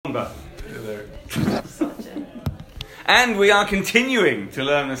And we are continuing to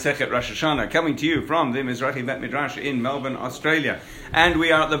learn the Masechet Rosh Hashanah, coming to you from the Mizrahi Bet Midrash in Melbourne, Australia. And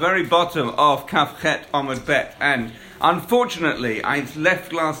we are at the very bottom of Kaf Chet Amud Bet. And unfortunately, I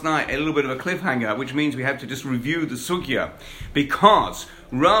left last night a little bit of a cliffhanger, which means we have to just review the sugya, because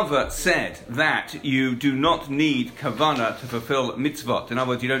Rava said that you do not need kavana to fulfill mitzvot. In other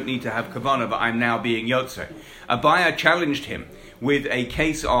words, you don't need to have kavana, but I'm now being yotze. Abaya challenged him with a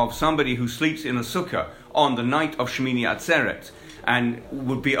case of somebody who sleeps in a sukkah on the night of Shemini Atzeret and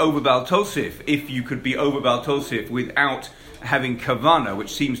would be over Baal Tosif if you could be over Baal Tosif without having kavana,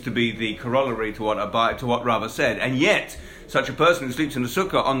 which seems to be the corollary to what Rava said. And yet, such a person who sleeps in a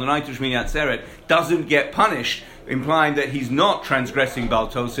sukkah on the night of Shemini Atzeret doesn't get punished, implying that he's not transgressing Baal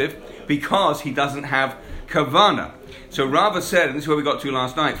Tosif because he doesn't have kavana. So Rava said, and this is where we got to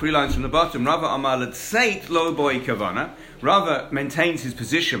last night, 3 lines from the bottom, Rava Amar L'Tzeit Lo Boi Kavana. Rava maintains his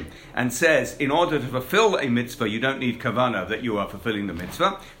position and says, in order to fulfill a mitzvah, you don't need kavana, that you are fulfilling the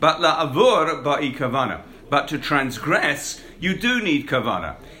mitzvah, but la'avur ba'i kavana. But to transgress, you do need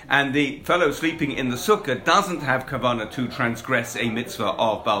kavana. And the fellow sleeping in the sukkah doesn't have kavana to transgress a mitzvah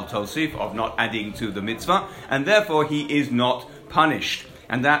of Baal Tosif, of not adding to the mitzvah, and therefore he is not punished.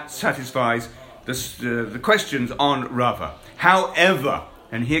 And that satisfies the questions on Rava. However,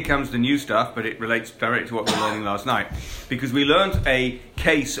 and here comes the new stuff, but it relates directly to what we were learning last night, because we learned a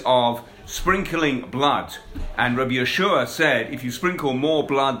case of sprinkling blood, and Rabbi Yeshua said, if you sprinkle more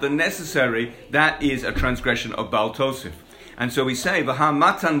blood than necessary, that is a transgression of Baal Tosif. And so we say, V'ha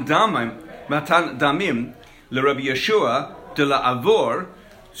matan damim l'Rabbi Yeshua de la'avor.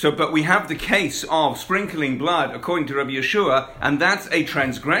 So, but we have the case of sprinkling blood according to Rabbi Yeshua, and that's a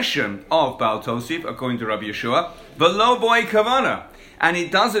transgression of Baal Tosif according to Rabbi Yeshua. V'lo boi kavana. And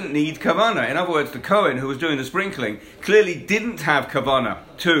it doesn't need kavana. In other words, the Kohen who was doing the sprinkling clearly didn't have kavana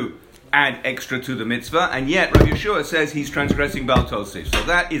to add extra to the mitzvah, and yet Rabbi Yeshua says he's transgressing Baal Tosif. So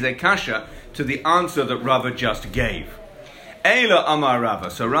that is a kasha to the answer that Rava just gave. Eila Amar Rava.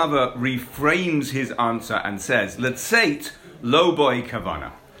 So Rava reframes his answer and says, L'tzeit lo boi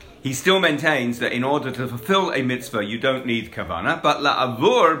kavana. He still maintains that in order to fulfill a mitzvah, you don't need kavana, but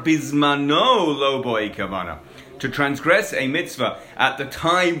la'avur bizmano lo boi kavana. To transgress a mitzvah at the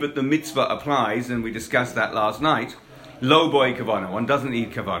time that the mitzvah applies, and we discussed that last night, lo boi kavana, one doesn't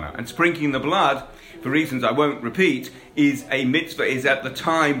need kavana. And sprinkling the blood, for reasons I won't repeat, is a mitzvah, is at the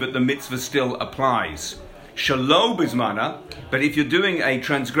time that the mitzvah still applies. Shalo bizmana, but if you're doing a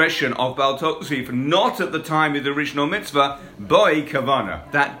transgression of Baal Tosif not at the time of the original mitzvah, boi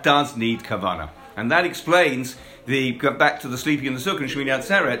kavana, that does need kavana. And that explains back to the sleeping in the sukkah in Shemini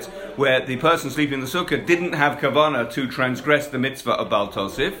Atzeret, where the person sleeping in the sukkah didn't have kavana to transgress the mitzvah of Baal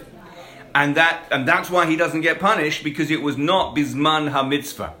Tosif, and that's why he doesn't get punished, because it was not bizman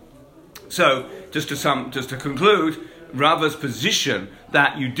ha-mitzvah. So, just to conclude, Rava's position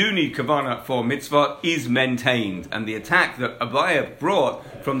that you do need kavana for mitzvah is maintained, and the attack that Abaya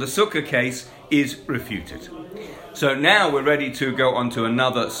brought from the sukkah case is refuted. So now we're ready to go on to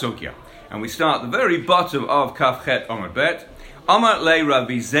another sugya. And we start at the very bottom of Kaf Chet Amud Bet. Amar le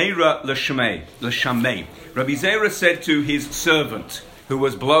Rabbi Zera l'shamei. Rabbi Zera said to his servant who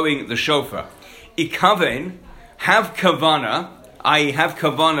was blowing the shofar, Ikaven, have kavana, I have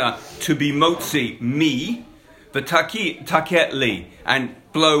kavana to be motzi me, v'taket li, and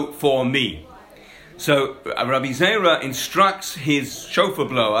blow for me. So Rabbi Zera instructs his shofar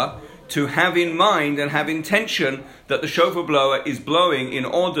blower to have in mind and have intention that the shofar blower is blowing in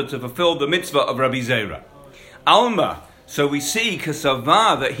order to fulfill the mitzvah of Rabbi Zera. Alma, so we see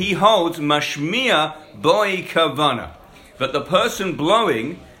kasava that he holds mashmiya boi kavana, that the person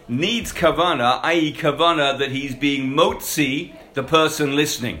blowing needs kavana, i.e. kavana that he's being motzi the person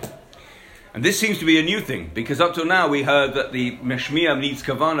listening. And this seems to be a new thing, because up till now we heard that the mashmiya needs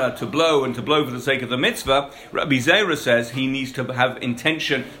kavana to blow, and to blow for the sake of the mitzvah. Rabbi Zera says he needs to have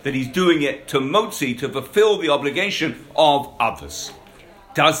intention that he's doing it to motzi, to fulfill the obligation of others.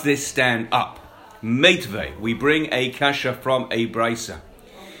 Does this stand up? Meitvei, we bring a kasha from a brisa,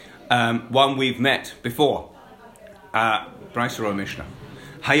 one we've met before, brisa or Mishnah.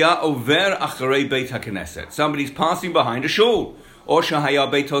 Haya over acharei beit hakneset. Somebody's passing behind a shul. Or shahaya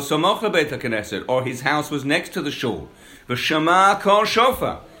beito samoch lebeit hakneset, or his house was next to the shul. V'shama kol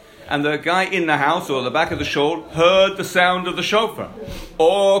shofar, and the guy in the house or the back of the shul heard the sound of the shofar,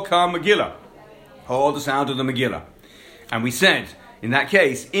 or kar Megillah, or the sound of the Megillah. And we said, in that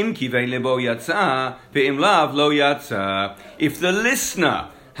case, im kivei lebo yatsa, ve'im lav lo yatsa. If the listener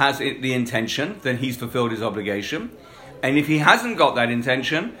has the intention, then he's fulfilled his obligation, and if he hasn't got that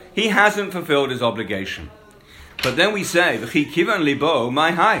intention, he hasn't fulfilled his obligation. But then we say, V'chi kivan libo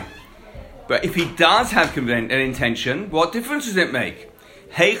my high. But if he does have an intention, what difference does it make?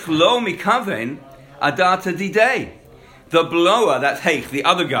 Heich lo mikaven adata didei. The blower, that's Heich, the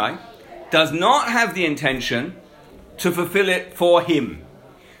other guy, does not have the intention to fulfill it for him.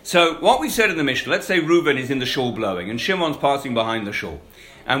 So what we said in the Mishnah, let's say Reuven is in the shul blowing and Shimon's passing behind the shul.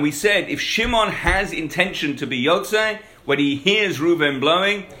 And we said if Shimon has intention to be Yotzei, when he hears Reuven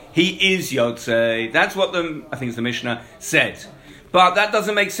blowing, he is Yotzei. That's what I think it's the Mishnah said. But that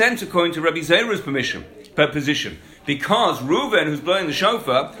doesn't make sense according to Rabbi Zera's position. Because Reuven, who's blowing the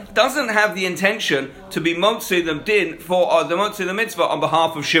shofar, doesn't have the intention to be Motzi the din for the Motzi the mitzvah on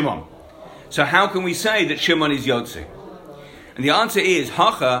behalf of Shimon. So how can we say that Shimon is Yotzei? And the answer is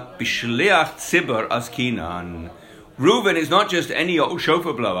Hacha b'shliach tzibur askinan. Reuven is not just any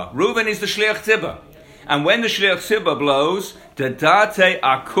shofar blower. Reuven is the shliach tzibur. And when the shliach tzibur blows, Dadate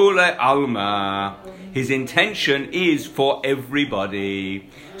akule alma, his intention is for everybody.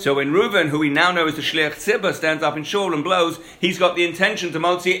 So when Reuven, who we now know as the shliach tzibur, stands up in shul and blows, he's got the intention to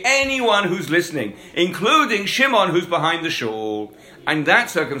motzi anyone who's listening, including Shimon, who's behind the shul. In that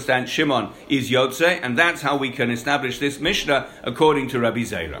circumstance, Shimon is Yotzei, and that's how we can establish this Mishnah according to Rabbi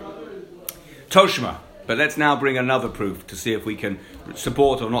Zera. Toshma. But let's now bring another proof to see if we can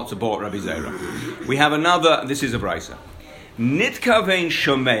support or not support Rabbi Zera. We have another, this is a brisa. Nitkavein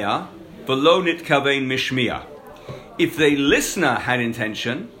shomea, v'lo nitkavein mishmiya. If the listener had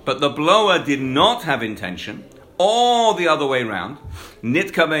intention, but the blower did not have intention, or the other way around,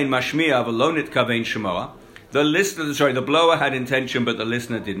 nitkavein mashmiya, v'lo nitkavein shemoa. The blower had intention, but the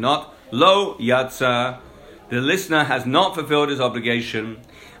listener did not. Lo yatsa. The listener has not fulfilled his obligation.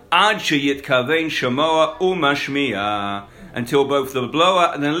 Ad sheyitkavein shemoa umashmiya, until both the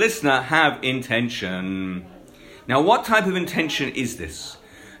blower and the listener have intention. Now, what type of intention is this?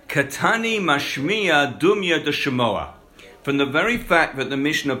 Katani mashmiya dumya de shemoa. From the very fact that the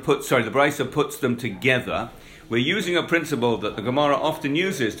Brisa puts them together, we're using a principle that the Gemara often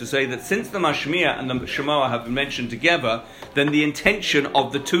uses to say that since the mashmiya and the shemoa have been mentioned together, then the intention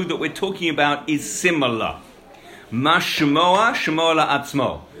of the two that we're talking about is similar. Mashmoa, shemoa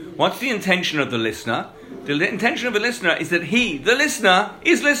la'atzmo. What's the intention of the listener? The intention of the listener is that he, the listener,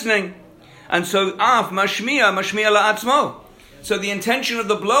 is listening. And so, mashmiya la'atzmo. So the intention of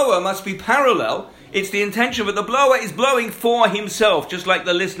the blower must be parallel. It's the intention that the blower is blowing for himself, just like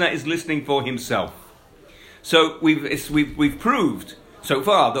the listener is listening for himself. So we've proved so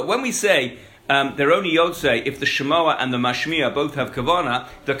far that when we say they're only Yotzei if the shemoa and the mashmiya both have kavana,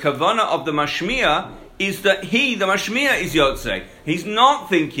 the kavana of the mashmiya is that the mashmiya is Yotzei. He's not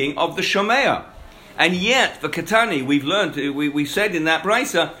thinking of the shomea. And yet, the katani, we've learned, we said in that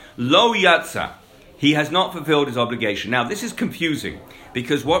brisa, lo yatsa. He has not fulfilled his obligation. Now, this is confusing,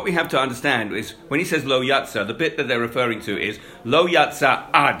 because what we have to understand is, when he says lo yatsa, the bit that they're referring to is lo yatsa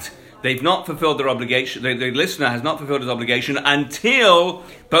ad. They've not fulfilled their obligation, the listener has not fulfilled his obligation until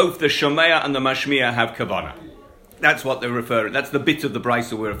both the shomea and the mashmiya have kavana. That's what they're referring, that's the bit of the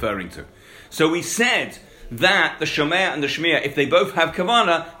brisa we're referring to. So we said that the shomea and the shmiya, if they both have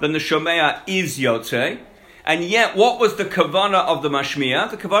kavana, then the shomea is yotzei. And yet, what was the kavana of the mashmiya?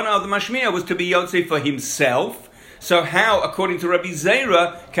 The kavana of the mashmiya was to be yotzei for himself. So how, according to Rabbi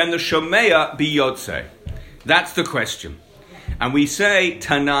Zera, can the shomea be yotzei? That's the question. And we say,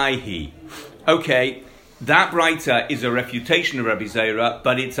 Tanaihi. Okay, that brayta is a refutation of Rabbi Zera,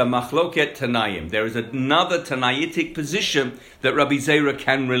 but it's a machloket Tanaim. There is another Tanaitic position that Rabbi Zera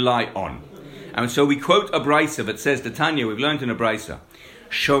can rely on. And so we quote a brayta that says, the Tanya, we've learned in a brayta,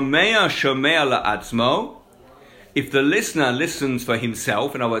 Shomea la'atzmo, if the listener listens for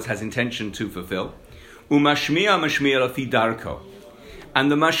himself, in other words, has intention to fulfill, umashmiya lafi darko.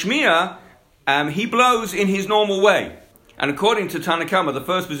 And the mashmiya, he blows in his normal way. And according to Tanakama, the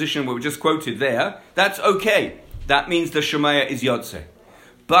first position we just quoted there, that's okay. That means the Shomea is Yotzei.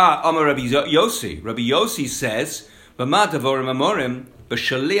 But Amar Rabbi Yossi says, B'ma davorim amorim,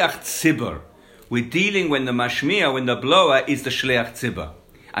 b'shaliach tzibur. We're dealing when the mashmiya, when the blower is the shaliach tzibur.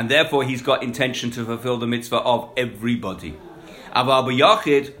 And therefore he's got intention to fulfill the mitzvah of everybody. Aval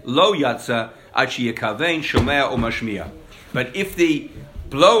b'yachid lo yatsa achi yekavein shomea or mashmiya. But if the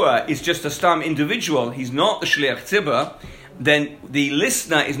blower is just a stam individual, he's not the shliach tzibur, then the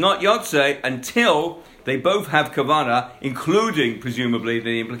listener is not yotzei until they both have kavana, including, presumably,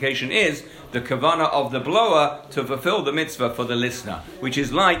 the implication is the kavana of the blower to fulfill the mitzvah for the listener, which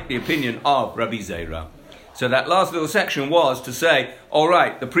is like the opinion of Rabbi Zera. So that last little section was to say, all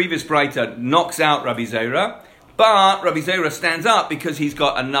right, the previous brayta knocks out Rabbi Zera, but Rabbi Zera stands up because he's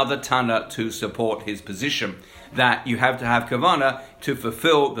got another Tana to support his position, that you have to have kavana to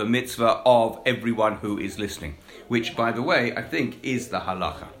fulfill the mitzvah of everyone who is listening. which, by the way, I think is the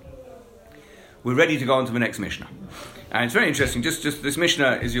halacha. We're ready to go on to the next Mishnah. And it's very interesting. Just this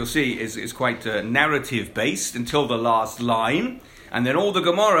Mishnah, as you'll see, is quite narrative-based until the last line. And then all the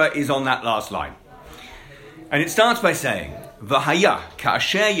Gemara is on that last line. And it starts by saying, V'haya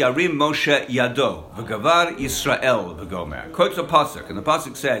ka'asher yarim Moshe yado v'gavar Yisrael v'gomer. Quotes a pasuk, and the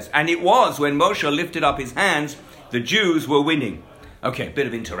pasuk says, and it was when Moshe lifted up his hands, the Jews were winning. Okay, a bit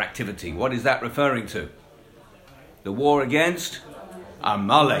of interactivity. What is that referring to? The war against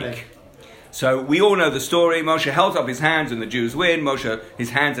Amalek. So we all know the story. Moshe held up his hands and the Jews win. Moshe, his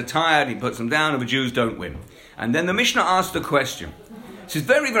hands are tired, he puts them down and the Jews don't win. And then the Mishnah asks the question. This is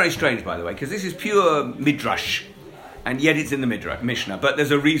very, very strange, by the way, because this is pure midrash. And yet it's in the Mishnah. But there's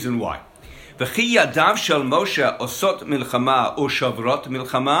a reason why. V'chi yadav shel Moshe osot milchama or shavrot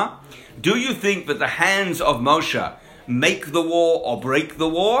milchama. Do you think that the hands of Moshe make the war or break the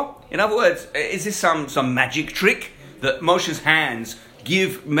war? In other words, is this some magic trick that Moshe's hands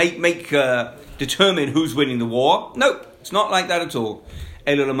determine who's winning the war? Nope, it's not like that at all.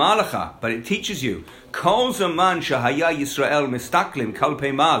 But it teaches you. Kol zaman shahaya Yisrael mistaklim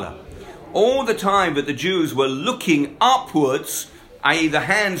kalpei mala. All the time that the Jews were looking upwards, i.e. the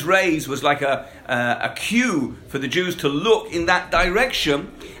hands raised was like a cue for the Jews to look in that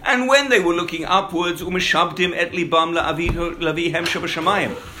direction. And when they were looking upwards, umishabdim et libam lavihem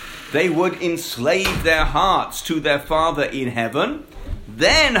shabashamayim, they would enslave their hearts to their Father in heaven.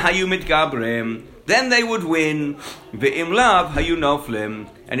 Then hayu mitgabrim, then they would win. Ve'im lav hayu noflim,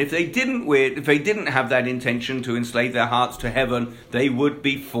 and if they didn't win, if they didn't have that intention to enslave their hearts to heaven, they would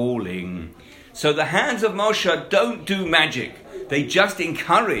be falling. So the hands of Moshe don't do magic. They just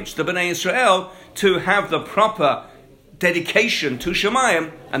encourage the Bnei Israel to have the proper dedication to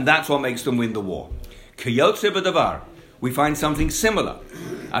Shemayim, and that's what makes them win the war. Kiyotze b'davar, we find something similar.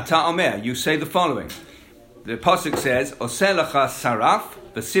 Ata omer, you say the following. The pasuk says, Oseh lecha saraf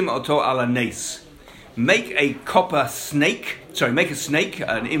v'sim oto ala nes. Make a snake,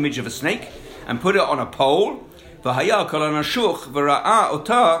 an image of a snake, and put it on a pole. V'haya kol hanashuch v'ra'a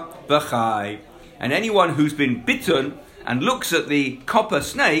ota v'chai. And anyone who's been bitten and looks at the copper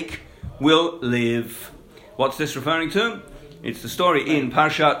snake will live. What's this referring to? It's the story in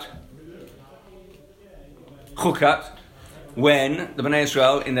Parshat Chukat, when the Bnei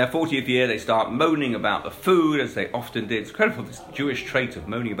Israel, in their 40th year, they start moaning about the food, as they often did. It's incredible, this Jewish trait of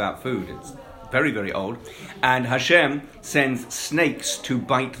moaning about food. It's very, very old. And Hashem sends snakes to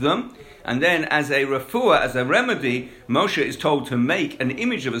bite them. And then as a refuah, as a remedy, Moshe is told to make an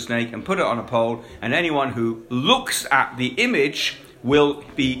image of a snake and put it on a pole, and anyone who looks at the image will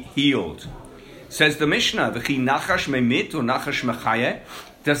be healed. Says the Mishnah, V'chi nachash memit or nachash mechaye.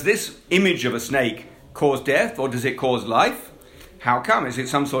 Does this image of a snake cause death or does it cause life? How come? Is it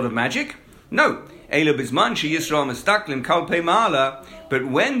some sort of magic? No. Ela bizman she Yisrael mistaklim kalpei ma'ala. But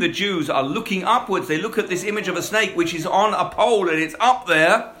when the Jews are looking upwards, they look at this image of a snake which is on a pole and it's up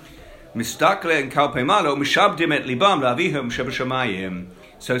there. Mistakle and kalpei ma'ala mishabdim et libam la'avihim shebashamayim.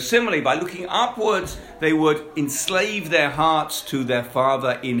 So similarly, by looking upwards, they would enslave their hearts to their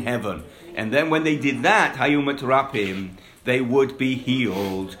Father in heaven. And then when they did that, hayu matrapim, they would be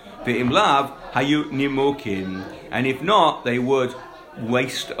healed. Ve'im lav hayu nimukin, and if not, they would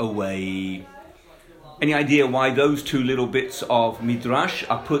waste away. Any idea why those two little bits of midrash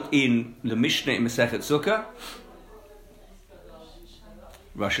are put in the Mishnah in Masechet Sukkah?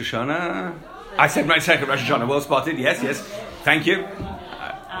 Rosh Hashanah. I said Masechet Rosh Hashanah. Well spotted. Yes. Thank you.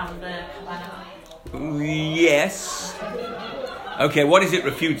 Yes. Okay, what is it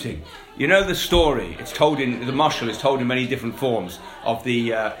refuting? You know the story. It's told in the mashal. It's told in many different forms of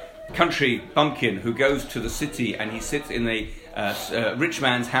the country bumpkin who goes to the city and he sits in the rich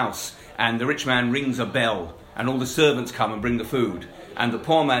man's house, and the rich man rings a bell, and all the servants come and bring the food. And the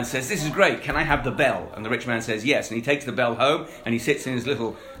poor man says, "This is great. Can I have the bell?" And the rich man says, "Yes." And he takes the bell home and he sits in his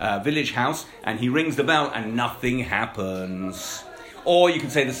little village house and he rings the bell and nothing happens. Or you can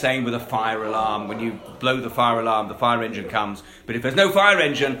say the same with a fire alarm. When you blow the fire alarm, the fire engine comes. But if there's no fire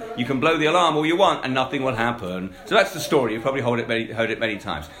engine, you can blow the alarm all you want and nothing will happen. So that's the story. You've probably heard it many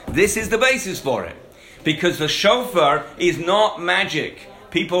times. This is the basis for it. Because the shofar is not magic.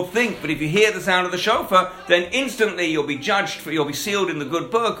 People think, but if you hear the sound of the shofar, then instantly you'll be judged, you'll be sealed in the good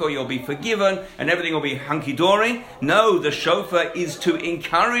book, or you'll be forgiven, and everything will be hunky-dory. No, the shofar is to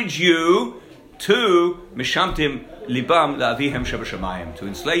encourage you to mishamtim libam la'avihem shebashamayim, to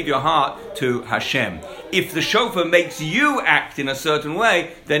enslave your heart to Hashem. If the shofar makes you act in a certain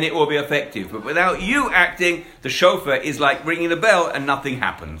way, then it will be effective. But without you acting, the shofar is like ringing the bell and nothing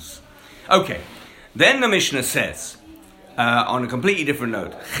happens. Okay, then the Mishnah says, on a completely different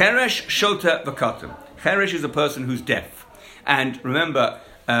note, Cheresh shota v'katem. Cheresh is a person who's deaf. And remember,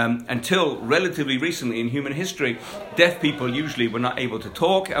 until relatively recently in human history, deaf people usually were not able to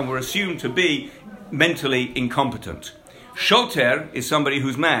talk and were assumed to be mentally incompetent. Shoter is somebody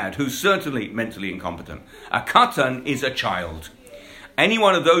who's mad, who's certainly mentally incompetent. A katan is a child. Any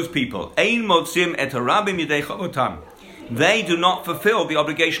one of those people, ein motzim et harabim yedei chavotam, they do not fulfill the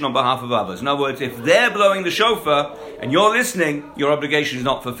obligation on behalf of others. In other words, if they're blowing the shofar and you're listening, your obligation is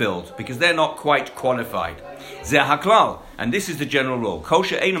not fulfilled because they're not quite qualified. Zeh haklal, and this is the general rule. Kol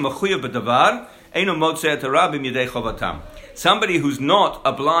she'eino mechuyev b'davar, eino motzeh et harabim yedei chavotam. Somebody who's not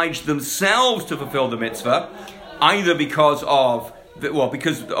obliged themselves to fulfill the mitzvah, either because of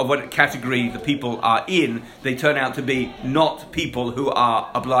what category the people are in, they turn out to be not people who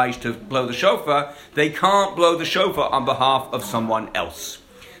are obliged to blow the shofar, they can't blow the shofar on behalf of someone else.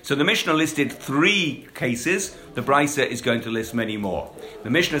 So the Mishnah listed 3 cases, the Brisa is going to list many more.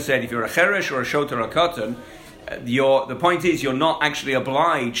 The Mishnah said if you're a cheresh or a shoter or a katan, the point is you're not actually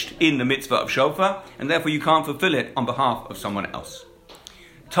obliged in the mitzvah of shofar, and therefore you can't fulfill it on behalf of someone else.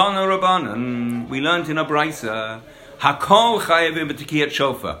 Tana Rabbanan, we learned in a Brisa, Hakol chayavim b'tekiyat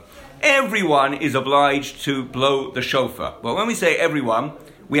shofar. Everyone is obliged to blow the shofar. Well, when we say everyone,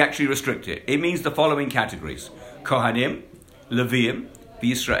 we actually restrict it. It means the following categories: Kohanim, Leviim,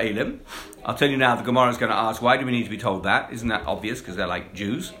 Yisraelim. I'll tell you now, the Gemara is going to ask, why do we need to be told that? Isn't that obvious? Because they're like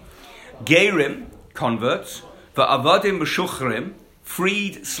Jews. Gerim, converts. V'avadim b'shuchrim,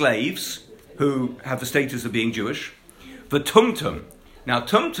 freed slaves who have the status of being Jewish. V'tumtum. Now,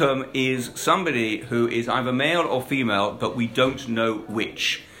 tumtum is somebody who is either male or female, but we don't know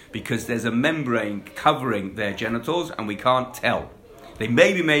which, because there's a membrane covering their genitals, and we can't tell. They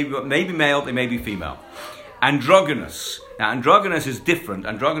may be male, they may be female. Androgynous. Now, androgynous is different.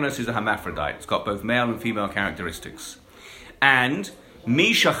 Androgynous is a hermaphrodite. It's got both male and female characteristics. And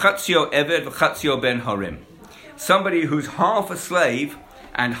mi shachatzio eved v'chatzio ben harim. Somebody who's half a slave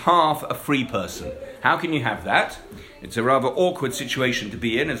and half a free person. How can you have that? It's a rather awkward situation to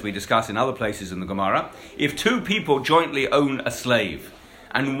be in, as we discuss in other places in the Gemara. If 2 people jointly own a slave,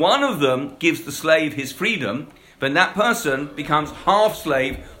 and one of them gives the slave his freedom, then that person becomes half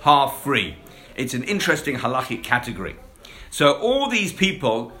slave, half free. It's an interesting halachic category. So all these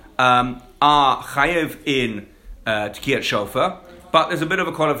people are chayev in tekiyat shofar, but there's a bit of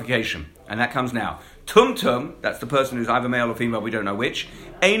a qualification, and that comes now. Tumtum, that's the person who's either male or female, we don't know which.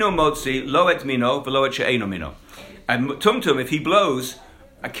 Eino motzi, lo et mino, v'lo et she'eino mino. And tumtum, if he blows,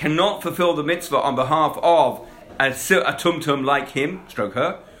 cannot fulfill the mitzvah on behalf of a tumtum like him, stroke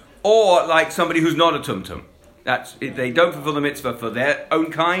her, or like somebody who's not a tumtum. They don't fulfill the mitzvah for their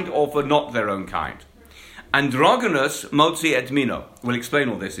own kind or for not their own kind. Androgynous, motzi et mino. We'll explain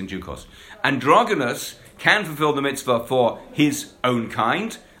all this in due course. Androgynous can fulfill the mitzvah for his own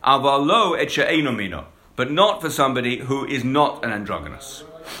kind, aval lo et she'eino mino, but not for somebody who is not an androgynous.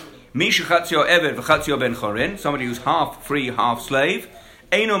 Mishachatzio eved v'chatzio ben chorin, somebody who's half free, half slave.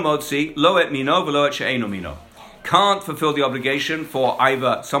 Eino motzi, lo et mino, v'lo et she'eino mino. Can't fulfill the obligation for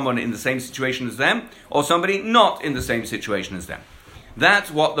either someone in the same situation as them, or somebody not in the same situation as them.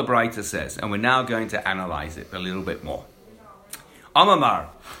 That's what the Braita says, and we're now going to analyze it a little bit more. Amamar,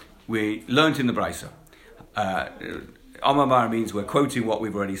 we learnt in the Braita. Amamar means we're quoting what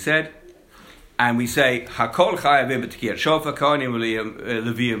we've already said. And we say, Hakol chayavim b'tekiyat shofar, Kohanim,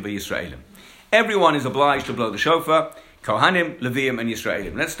 Leviim, v'Yisraelim. Everyone is obliged to blow the shofar, Kohanim, Leviim, and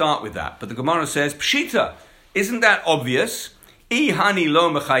Yisraelim. Let's start with that. But the Gemara says, Pshita, isn't that obvious? I hani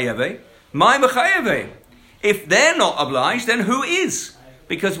lo mechayave, my mechayave. If they're not obliged, then who is?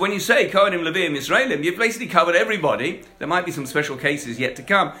 Because when you say Kohanim, Leviim, Yisraelim, you've basically covered everybody. There might be some special cases yet to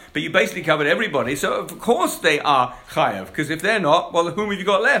come, but you basically covered everybody. So of course they are chayav, because if they're not, well, whom have you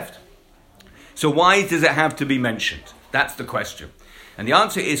got left? So why does it have to be mentioned? That's the question. And the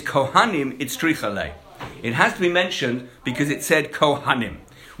answer is Kohanim itzrichale. It has to be mentioned because it said Kohanim,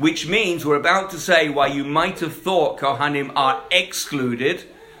 which means we're about to say why you might have thought Kohanim are excluded,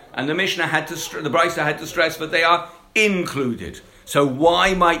 and the Mishnah the Brisa had to stress that they are included. So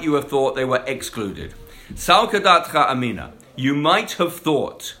why might you have thought they were excluded? Salkadatcha amina. You might have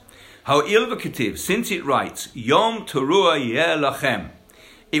thought, Ha'il v'ketiv, since it writes, Yom Teruah yeh lachem,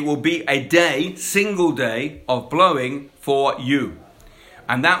 it will be a day, single day, of blowing for you.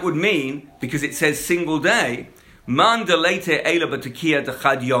 And that would mean, because it says single day, man delete ela b'tekiyah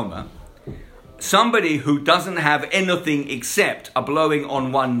dechad yoma, somebody who doesn't have anything except a blowing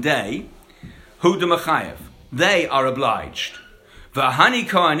on one day, hu d'mechayev, they are obliged. V'hani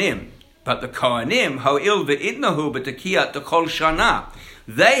kohanim, but the kohanim, ho'il v'idnahu b'tekiyah dekol shana,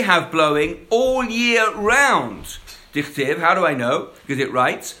 they have blowing all year round. Dichtiv, how do I know? Because it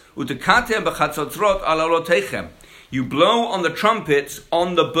writes, Utekatem b'chatzotzrot al alotechem. You blow on the trumpets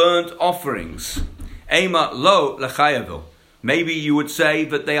on the burnt offerings. Ema lo lechayavil. Maybe you would say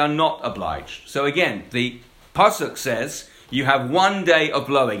that they are not obliged. So again, the pasuk says you have 1 day of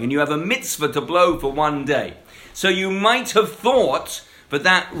blowing, and you have a mitzvah to blow for 1 day. So you might have thought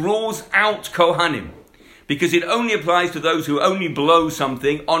that rules out Kohanim, because it only applies to those who only blow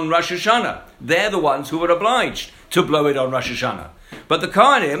something on Rosh Hashanah. They're the ones who are obliged to blow it on Rosh Hashanah. But the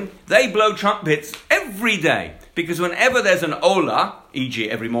Kohanim, they blow trumpets every day, because whenever there's an Olah, e.g.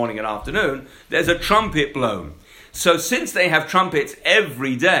 every morning and afternoon, there's a trumpet blown. So since they have trumpets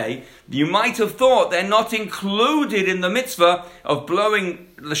every day, you might have thought they're not included in the mitzvah of blowing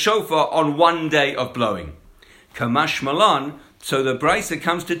the shofar on 1 day of blowing. Kamash Malan, so the Brisa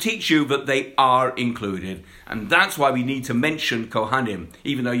comes to teach you that they are included. And that's why we need to mention Kohanim.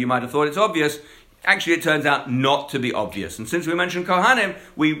 Even though you might have thought it's obvious, actually it turns out not to be obvious. And since we mentioned Kohanim,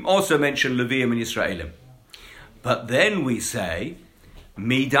 we also mention Leviim and Yisraelim. But then we say,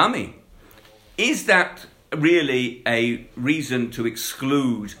 Midami. Is that really a reason to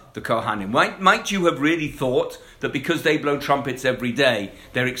exclude the Kohanim? Might you have really thought that because they blow trumpets every day,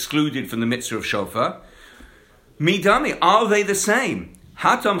 they're excluded from the mitzvah of shofar? Midami, are they the same?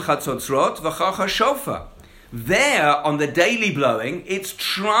 Hatam chatzotzrot v'chacha shofar. There, on the daily blowing, it's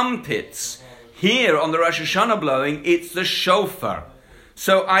trumpets. Here, on the Rosh Hashanah blowing, it's the shofar.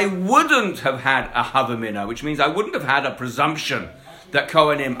 So I wouldn't have had a havamina, which means I wouldn't have had a presumption that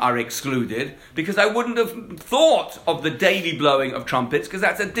Kohanim are excluded, because I wouldn't have thought of the daily blowing of trumpets, because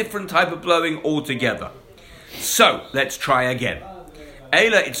that's a different type of blowing altogether. So, let's try again.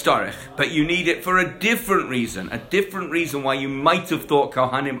 Eila itztarech, but you need it for a different reason why you might have thought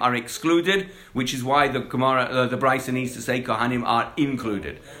Kohanim are excluded, which is why the Brisa needs to say Kohanim are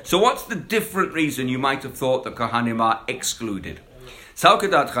included. So what's the different reason you might have thought that Kohanim are excluded?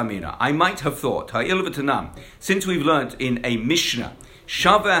 Salkadat Chamina, I might have thought, Ha'il v'tanam, since we've learnt in a Mishnah,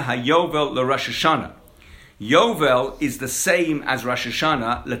 Shaveh ha'yovel l'Rosh Hashanah. Yovel is the same as Rosh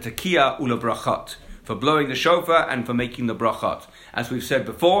Hashanah, l'tekiah u'lebrachot, for blowing the shofar and for making the brachot. As we've said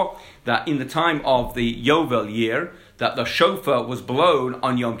before, that in the time of the Yovel year, that the shofar was blown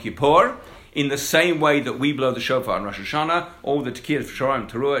on Yom Kippur, in the same way that we blow the shofar on Rosh Hashanah, all the Tekiyah, Shorim,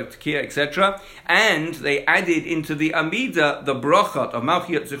 Teruah, Tekiyah, etc. And they added into the Amidah the brachot of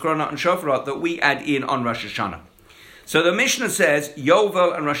Malchiyot, Zikronot, and Shofarot that we add in on Rosh Hashanah. So the Mishnah says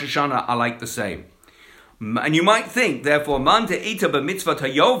Yovel and Rosh Hashanah are like the same. And you might think, therefore, Man te'ita b'mitzvot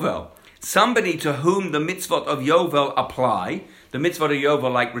haYovel, somebody to whom the mitzvot of Yovel apply, the mitzvot of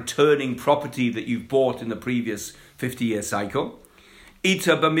Yovel like returning property that you've bought in the previous 50-year cycle,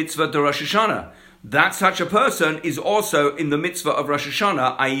 Ita b'mitzvah de Rosh Hashanah. That such a person is also in the mitzvah of Rosh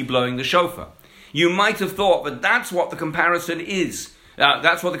Hashanah, i.e. blowing the shofar. You might have thought that that's what the comparison is.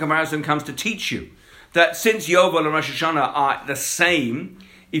 That's what the comparison comes to teach you. That since Yovel and Rosh Hashanah are the same,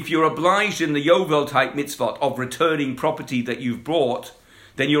 if you're obliged in the Yovel type mitzvah of returning property that you've bought,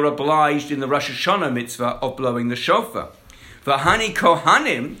 then you're obliged in the Rosh Hashanah mitzvah of blowing the shofar. V'hani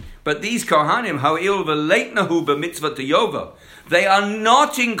Kohanim, but these Kohanim, ha'il v'leitnahu b'mitzvah to Yovel, they are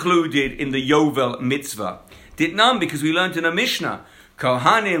not included in the Yovel mitzvah. Ditnam, because we learned in a Mishnah,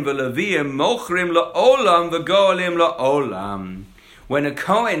 Kohanim v'Leviim mochrim la'olam v'go'alim la'olam. When a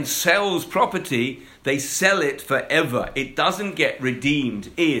Kohen sells property, they sell it forever. It doesn't get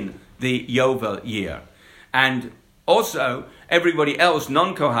redeemed in the Yovel year. And also, everybody else,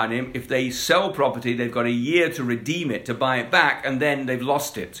 non-Kohanim, if they sell property, they've got a year to redeem it, to buy it back, and then they've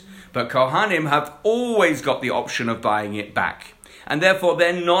lost it. But Kohanim have always got the option of buying it back. And therefore,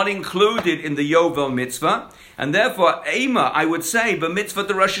 they're not included in the Yovel mitzvah. And therefore, Ema, I would say, b'mitzvah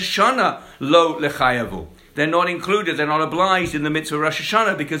de Rosh Hashanah lo lechayavu. They're not included, they're not obliged in the mitzvah of Rosh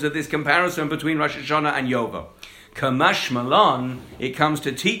Hashanah because of this comparison between Rosh Hashanah and Yovel. Kamash Malan, it comes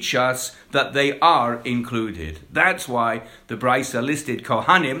to teach us that they are included. That's why the Brisa listed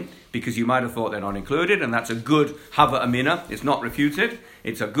Kohanim, because you might have thought they're not included, and that's a good Hava Amina. It's not refuted.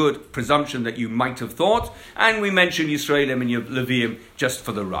 It's a good presumption that you might have thought. And we mentioned Yisraelim and Leviim just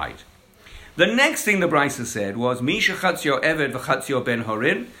for the ride. The next thing the Brisa said was, Misha chatzio eved v'chatzio ben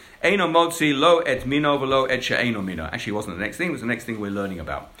horin, eino motzi lo et mino v'lo et she'eino mino. Actually, it wasn't the next thing. It was the next thing we're learning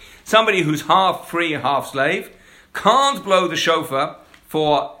about. Somebody who's half free, half slave, can't blow the shofar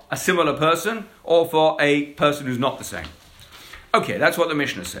for a similar person or for a person who's not the same. Okay, that's what the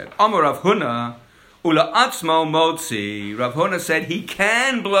Mishnah said. Amar Rav Huna, ula atzmo motzi. Rav Huna said he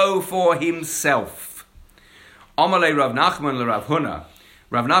can blow for himself. Amalei Rav Nachman le Rav Huna.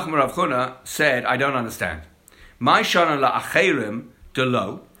 Rav Nachman Rav Huna said, I don't understand. My shana la acherim de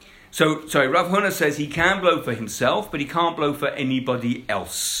lo. Rav Huna says he can blow for himself, but he can't blow for anybody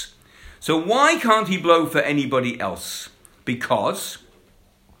else. So why can't he blow for anybody else? Because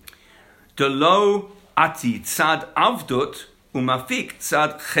Delo ati tzad avdut umafik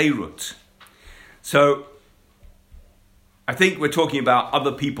tzad cheirut. So I think we're talking about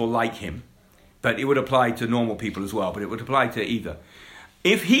other people like him, but it would apply to normal people as well, but it would apply to either.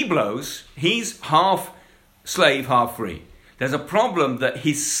 If he blows, he's half slave, half free. There's a problem that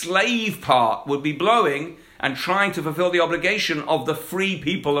his slave part would be blowing and trying to fulfill the obligation of the free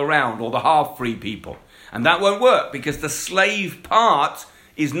people around, or the half-free people. And that won't work, because the slave part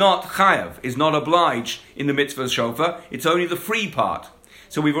is not chayav, is not obliged in the mitzvah shofar. It's only the free part.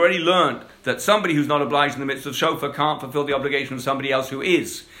 So we've already learned that somebody who's not obliged in the mitzvah shofar can't fulfill the obligation of somebody else who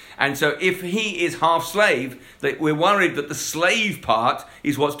is. And so if he is half slave, that we're worried that the slave part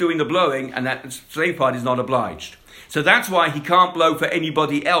is what's doing the blowing, and that slave part is not obliged. So that's why he can't blow for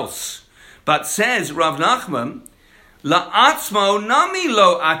anybody else. But says Rav Nachman, La'atzmo nami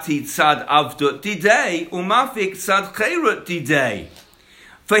lo ati tzad avdut didei umafik tzad cheirut didei.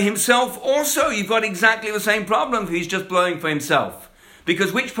 For himself also, you've got exactly the same problem if he's just blowing for himself.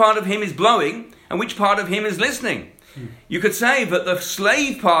 Because which part of him is blowing and which part of him is listening? You could say that the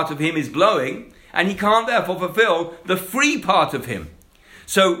slave part of him is blowing and he can't therefore fulfill the free part of him.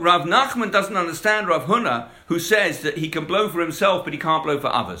 So Rav Nachman doesn't understand Rav Huna, who says that he can blow for himself but he can't blow for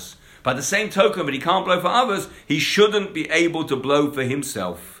others. By the same token, but he can't blow for others, he shouldn't be able to blow for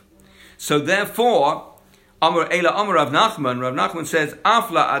himself. So therefore, Rav Nachman says,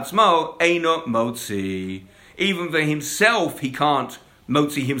 Afla atzmo eino motzi. Even for himself, he can't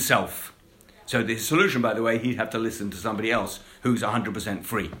motzi himself. So the solution, by the way, he'd have to listen to somebody else who's 100%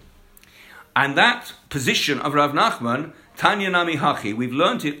 free. And that position of Rav Nachman, Tanya Nami Hachi, we've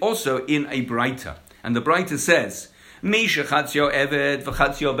learned it also in a Breita. And the Breita says, Misha chatzio eved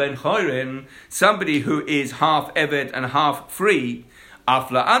v'chatzio ben chorin, somebody who is half eved and half free,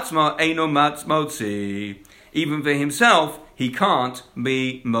 afla atzma eino motzi. Even for himself, he can't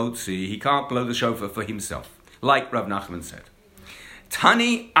be motzi. He can't blow the shofar for himself, like Rav Nachman said.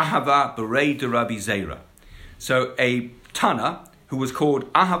 Tani Ahava Berei de Rabbi Zera. So a Tana who was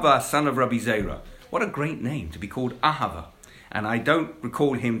called Ahava, son of Rabbi Zera. What a great name to be called Ahava. And I don't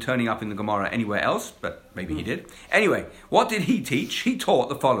recall him turning up in the Gemara anywhere else, but maybe he did. Anyway, what did he teach? He taught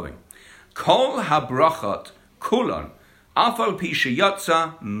the following. Kol habrachot kulon afal pi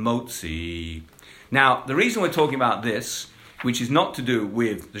sheyatza motzi. Now, the reason we're talking about this, which is not to do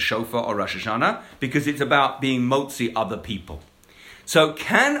with the shofar or Rosh Hashanah, because it's about being motzi other people. So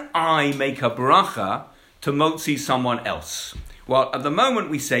can I make a bracha to motzi someone else? Well, at the moment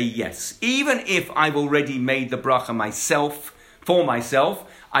we say yes. Even if I've already made the bracha myself, for myself,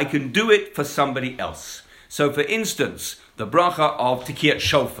 I can do it for somebody else. So for instance, the bracha of Tekiyat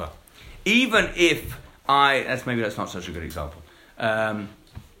Shofar. Even if maybe that's not such a good example. I'm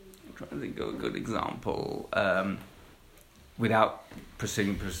trying to think of a good example without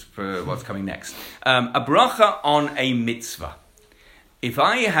proceeding for what's coming next. A bracha on a mitzvah. If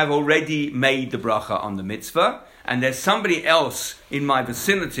I have already made the bracha on the mitzvah, and there's somebody else in my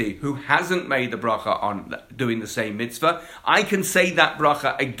vicinity who hasn't made the bracha on doing the same mitzvah, I can say that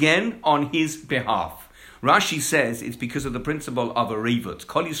bracha again on his behalf. Rashi says it's because of the principle of a revut,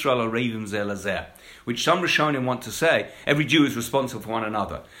 Kol Yisrael arevim zeh lazeh, which some Rishonim want to say every Jew is responsible for one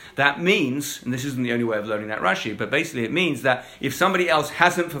another. That means, and this isn't the only way of learning that Rashi, but basically it means that if somebody else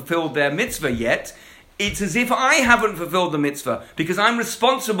hasn't fulfilled their mitzvah yet, it's as if I haven't fulfilled the mitzvah, because I'm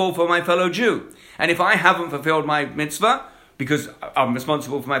responsible for my fellow Jew. And if I haven't fulfilled my mitzvah, because I'm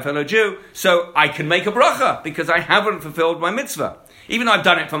responsible for my fellow Jew, so I can make a bracha, because I haven't fulfilled my mitzvah. Even though I've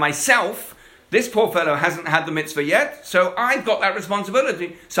done it for myself, this poor fellow hasn't had the mitzvah yet, so I've got that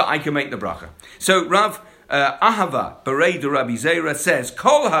responsibility, so I can make the bracha. So Rav Ahava Berei de Rabbi Zera says,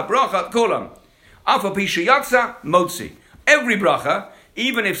 Kol ha-brachat kulam, afa pi sheyatza motzi. Every bracha,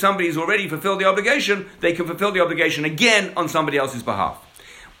 even if somebody's already fulfilled the obligation, they can fulfill the obligation again on somebody else's behalf.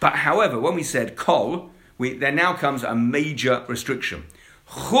 But however, when we said kol, there now comes a major restriction.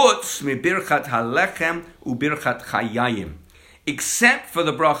 Chutz mi birchat halechem u birchat chayayim. Except for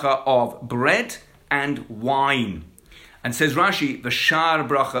the bracha of bread and wine. And says Rashi, v'shar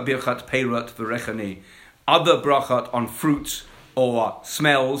bracha birchat peirot v'rechani. Other brachat on fruits or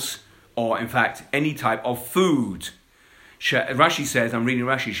smells, or in fact, any type of food. Rashi says, I'm reading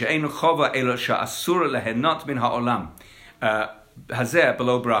Rashi, she'ein chova elo she'asura lehenot min ha'olam. Hazer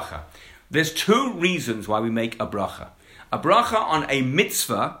below bracha. There's two reasons why we make a bracha. A bracha on a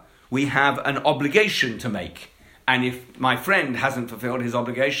mitzvah, we have an obligation to make. And if my friend hasn't fulfilled his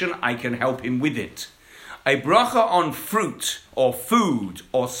obligation, I can help him with it. A bracha on fruit or food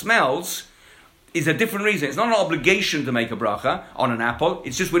or smells is a different reason. It's not an obligation to make a bracha on an apple.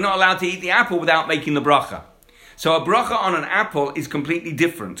 It's just we're not allowed to eat the apple without making the bracha. So a bracha on an apple is completely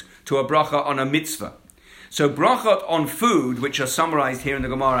different to a bracha on a mitzvah. So brachot on food, which are summarized here in the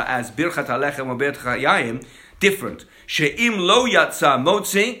Gemara as birchat halechem or birchat hayayim, different. She'im lo yatsa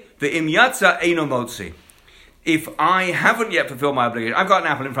motzi, ve'im yatsa eino motzi. If I haven't yet fulfilled my obligation, I've got an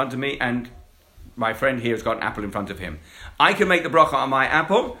apple in front of me and my friend here has got an apple in front of him. I can make the bracha on my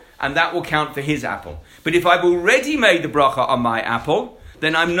apple and that will count for his apple. But if I've already made the bracha on my apple,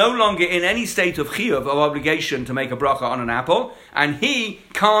 then I'm no longer in any state of chiyuv, of obligation to make a bracha on an apple, and he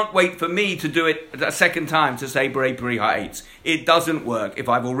can't wait for me to do it a second time to say Brei Pri Ha'etz. It doesn't work if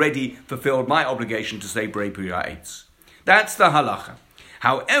I've already fulfilled my obligation to say Brei Pri Ha'etz. That's the halacha.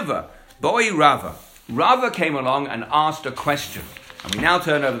 However, Boi Rava came along and asked a question. And we now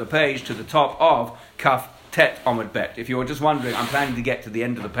turn over the page to the top of Kaf Tet Omid Bet. If you were just wondering, I'm planning to get to the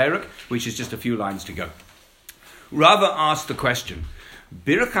end of the perek, which is just a few lines to go. Rava asked the question,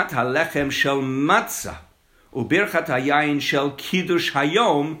 Birchat halechem shel matzah ubirchat hayayin shel kiddush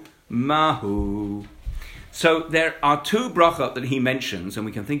hayom mahu. So there are two brachot that he mentions, and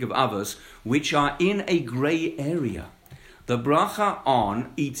we can think of others, which are in a grey area. The bracha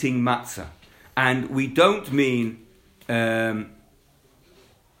on eating matzah. And we don't mean... we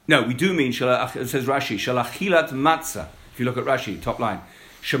do mean, it says Rashi, shalachilat matzah. If you look at Rashi, top line.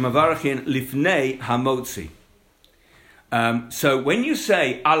 Shemavarachin lifnei hamotzi. So when you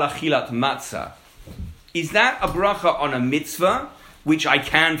say alachilat matzah, is that a bracha on a mitzvah, which I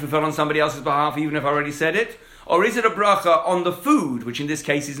can fulfill on somebody else's behalf, even if I already said it? Or is it a bracha on the food, which in this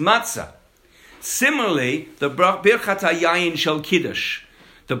case is matzah? Similarly, the birchat hayayin shel kiddush,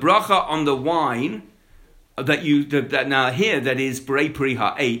 the bracha on the wine that now here that is Brei Pri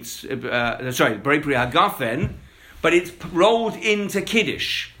Ha'etz, Brei Pri Hagafen, but it's rolled into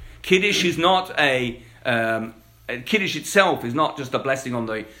kiddush. Kiddush is not Kiddush itself is not just a blessing on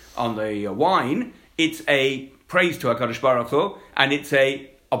the wine. It's a praise to HaKadosh Baruch Hu, and it's a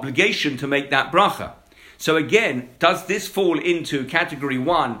obligation to make that bracha. So again, does this fall into category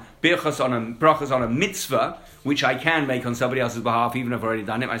 1, brachas on a mitzvah, which I can make on somebody else's behalf, even if I've already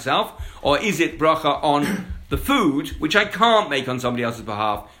done it myself? Or is it bracha on the food, which I can't make on somebody else's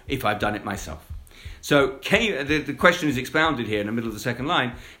behalf if I've done it myself? So the question is expounded here in the middle of the second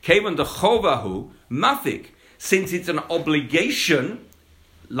line. Kevan the chovahu mafik. Since it's an obligation,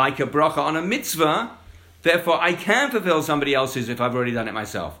 like a bracha on a mitzvah, therefore I can fulfill somebody else's if I've already done it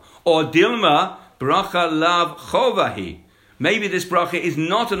myself. Or dilma bracha lav chovahi. Maybe this bracha is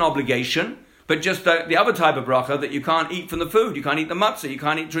not an obligation, but just the other type of bracha that you can't eat from the food, you can't eat the matzah, you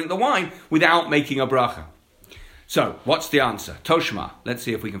can't drink the wine without making a bracha. So, what's the answer? Toshma. Let's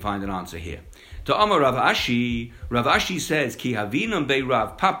see if we can find an answer here. To Amar Rav Ashi says, Ki havinam be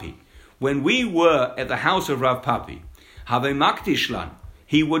Rav Papi. When we were at the house of Rav Papi, have maktishlan,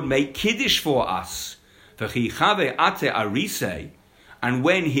 he would make kiddush for us. V'chi chave ate arise, and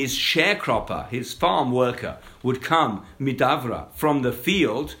when his sharecropper, his farm worker, would come midavra from the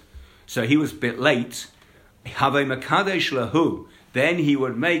field, so he was a bit late, have makadesh lahu, then he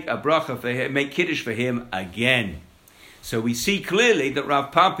would make a bracha for him, make kiddush for him again. So we see clearly that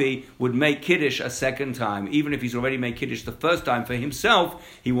Rav Papi would make Kiddush a second time. Even if he's already made Kiddush the first time for himself,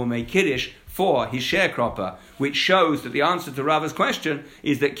 he will make Kiddush for his sharecropper, which shows that the answer to Rava's question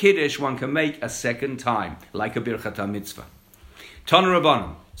is that Kiddush one can make a second time, like a Birchat HaMitzvah. Tana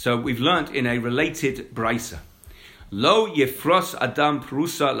Rabbanan. So we've learnt in a related brisa. Lo yefros adam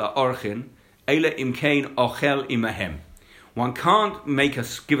prusa la'orchin, ele imkein ochel imahem. One can't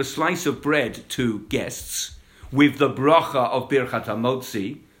give a slice of bread to guests with the bracha of Birchat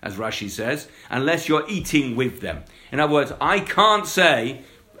HaMotzi, as Rashi says, unless you're eating with them. In other words, I can't say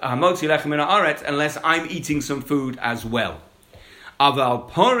HaMotzi lechem min haaretz unless I'm eating some food as well. Aval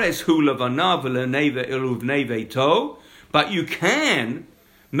pores hu levanav v'leneve iluvnei veito, but you can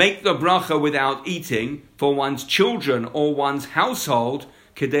make the bracha without eating for one's children or one's household,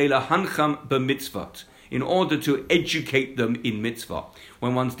 kedei lahancham b'mitzvot, in order to educate them in mitzvah.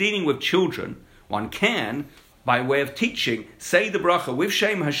 When one's dealing with children, one can, by way of teaching, say the bracha with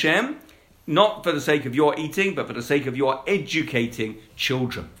Shem Hashem, not for the sake of your eating, but for the sake of your educating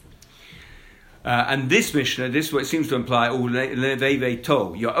children. And this Mishnah, this what it seems to imply,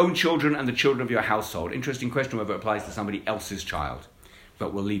 your own children and the children of your household. Interesting question whether it applies to somebody else's child,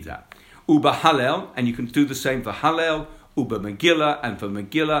 but we'll leave that. Uba Hallel, and you can do the same for Hallel, Uba Megillah, and for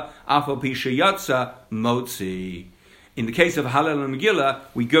Megillah, Afal Pi Sheyatza Motzi. In the case of Hallel and Megillah,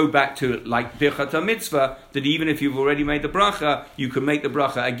 we go back to, like Birchat HaMitzvah, that even if you've already made the bracha, you can make the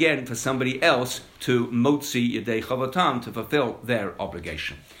bracha again for somebody else to motzi yedei chavatam, to fulfill their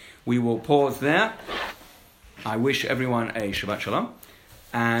obligation. We will pause there. I wish everyone a Shabbat Shalom.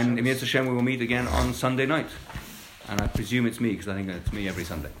 And Im Yirtzeh Hashem, we will meet again on Sunday night. And I presume it's me, because I think it's me every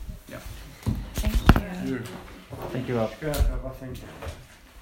Sunday. Yeah. Thank you. Thank you, Rob. Thank you.